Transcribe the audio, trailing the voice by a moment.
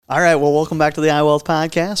All right, well, welcome back to the iWealth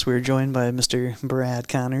Podcast. We're joined by Mr. Brad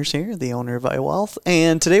Connors here, the owner of iWealth.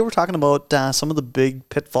 And today we're talking about some of the big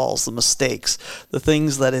pitfalls, the mistakes, the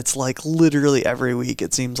things that it's like literally every week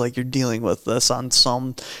it seems like you're dealing with this on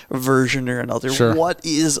some version or another. Sure. What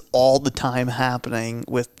is all the time happening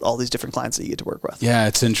with all these different clients that you get to work with? Yeah,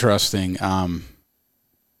 it's interesting.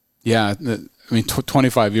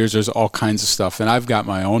 25 years, there's all kinds of stuff. And I've got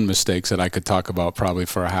my own mistakes that I could talk about probably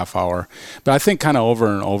for a half hour. But I think kind of over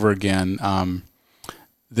and over again,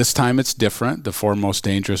 this time it's different. The 4 most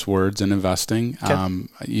dangerous words in investing, okay.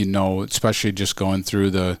 Especially just going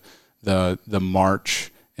through the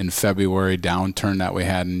March and February downturn that we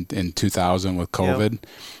had in 2000 with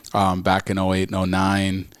COVID, back in 08 and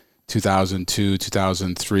 09. 2002,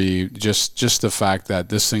 2003, just the fact that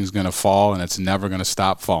this thing's going to fall and it's never going to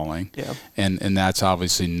stop falling. Yeah. And that's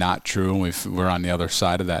obviously not true. And we're on the other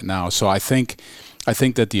side of that now. So I think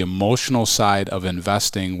that the emotional side of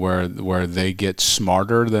investing where they get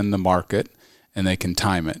smarter than the market and they can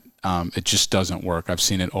time it, it just doesn't work. I've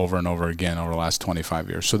seen it over and over again over the last 25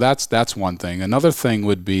 years. So that's one thing. Another thing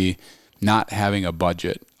would be not having a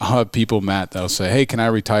budget. I'll have people, Matt, they'll say, hey, can I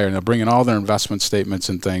retire? And they'll bring in all their investment statements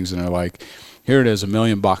and things, and they're like, here it is, $1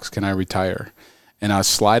 million, can I retire? And I'll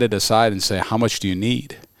slide it aside and say, how much do you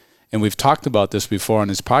need? And we've talked about this before on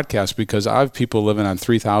this podcast because I have people living on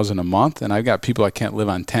 $3,000 a month, and I've got people that can't live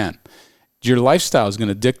on 10. Your lifestyle is going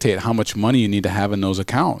to dictate how much money you need to have in those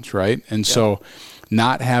accounts, right? And so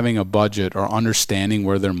not having a budget or understanding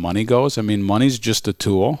where their money goes. I mean, money's just a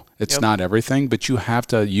tool. It's not everything, but you have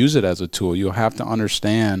to use it as a tool. You have to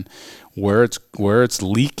understand where it's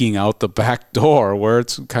leaking out the back door, where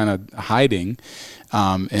it's kind of hiding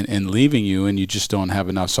and leaving you, and you just don't have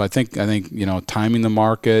enough. So I think timing the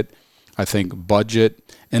market, I think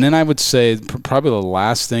budget, and then I would say probably the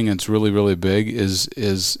last thing that's really, really big is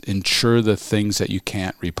ensure the things that you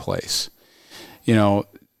can't replace.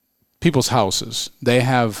 People's houses, they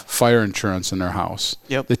have fire insurance in their house.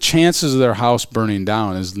 Yep. The chances of their house burning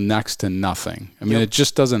down is next to nothing. I mean, it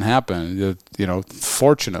just doesn't happen,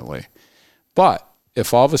 fortunately. But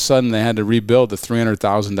if all of a sudden they had to rebuild a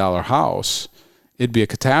 $300,000 house, it'd be a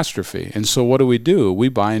catastrophe. And so what do? We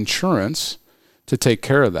buy insurance to take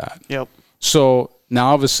care of that. Yep. So now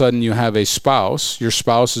all of a sudden you have a spouse. Your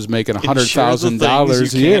spouse is making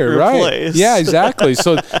 $100,000 a year, right? Yeah, exactly.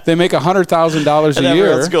 So they make $100,000 a year.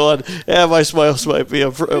 Everyone's going, my spouse might be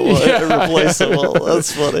replaceable.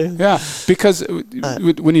 That's funny. Yeah, because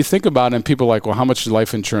when you think about it, and people are like, well, how much is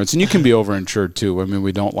life insurance? And you can be overinsured too. I mean,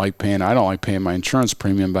 I don't like paying my insurance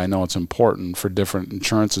premium, but I know it's important for different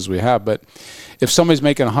insurances we have. But if somebody's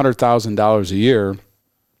making $100,000 a year,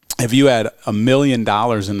 if you had $1 million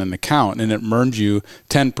in an account and it earned you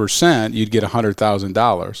 10%, you'd get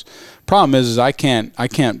 $100,000. Problem is I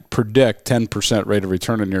can't predict 10% rate of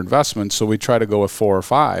return on your investment, so we try to go with 4 or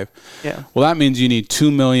 5. Yeah. Well, that means you need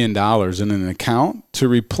 $2 million in an account to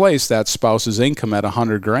replace that spouse's income at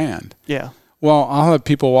 $100,000. Yeah. Well, I'll have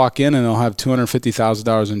people walk in and they'll have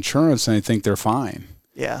 $250,000 insurance and they think they're fine.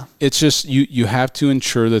 Yeah. It's just you have to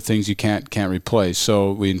insure the things you can't replace.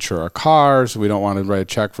 So we insure our cars. We don't want to write a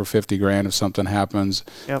check for $50,000 if something happens.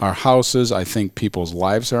 Yep. Our houses. I think people's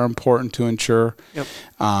lives are important to insure. Yep.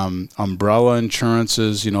 Umbrella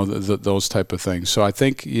insurances. Those type of things. So I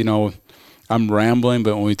think I'm rambling,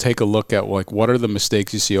 but when we take a look at what are the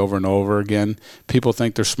mistakes you see over and over again, people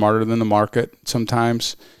think they're smarter than the market.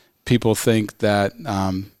 Sometimes people think that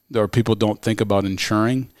or people don't think about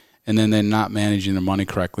insuring. And then they're not managing their money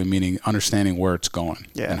correctly, meaning understanding where it's going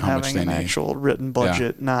and how much they need. Having an actual written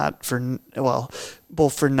budget, not for,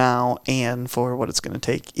 both for now and for what it's going to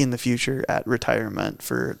take in the future at retirement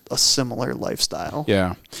for a similar lifestyle.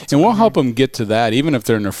 Yeah. And we'll help them get to that, even if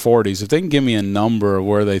they're in their 40s. If they can give me a number of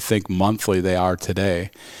where they think monthly they are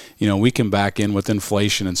today, we can back in with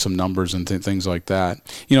inflation and some numbers and things like that.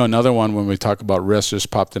 Another one when we talk about risk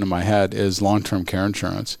just popped into my head is long-term care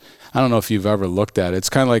insurance. I don't know if you've ever looked at it. It's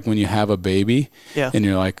kind of like when you have a baby and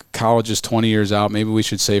you're like, college is 20 years out. Maybe we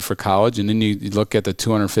should save for college. And then you look at the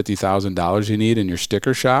 $250,000 you need and you're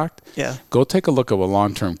sticker shocked. Yeah. Go take a look at what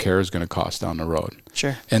long-term care is going to cost down the road.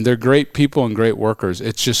 Sure. And they're great people and great workers.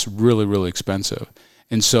 It's just really, really expensive.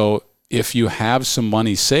 And so if you have some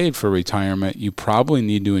money saved for retirement, you probably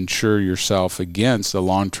need to insure yourself against a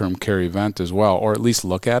long-term care event as well, or at least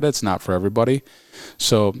look at it. It's not for everybody.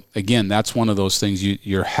 So again, that's one of those things,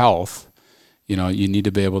 your health, you need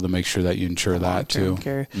to be able to make sure that you insure that too.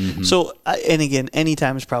 Care. Mm-hmm. So, and again, any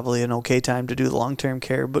time is probably an okay time to do the long-term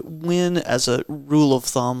care, but when, as a rule of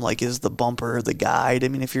thumb, is the bumper, the guide? I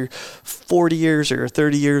mean, if you're 40 years or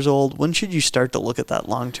 30 years old, when should you start to look at that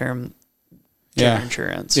long-term care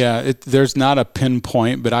insurance. Yeah, there's not a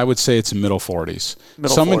pinpoint, but I would say it's middle 40s.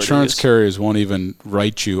 Some 40s. Insurance carriers won't even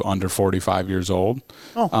write you under 45 years old.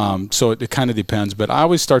 So it kind of depends, but I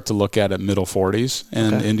always start to look at it middle 40s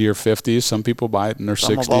and into your 50s. Some people buy it in their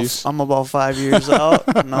 60s. I'm about 5 years out,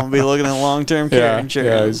 and I'll be looking at long-term care insurance.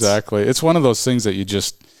 Yeah, exactly. It's one of those things that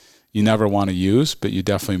you never want to use, but you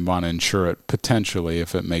definitely want to insure it potentially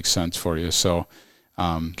if it makes sense for you. So,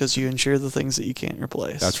 because you insure the things that you can't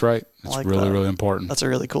replace. That's right. It's really important. That's a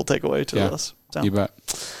really cool takeaway to this. So. You bet.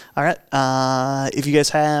 All right. If you guys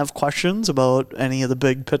have questions about any of the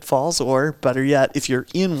big pitfalls, or better yet, if you're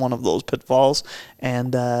in one of those pitfalls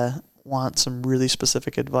and want some really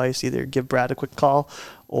specific advice, either give Brad a quick call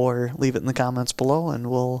or leave it in the comments below, and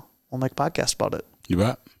we'll make a podcast about it. You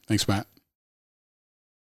bet. Thanks, Matt.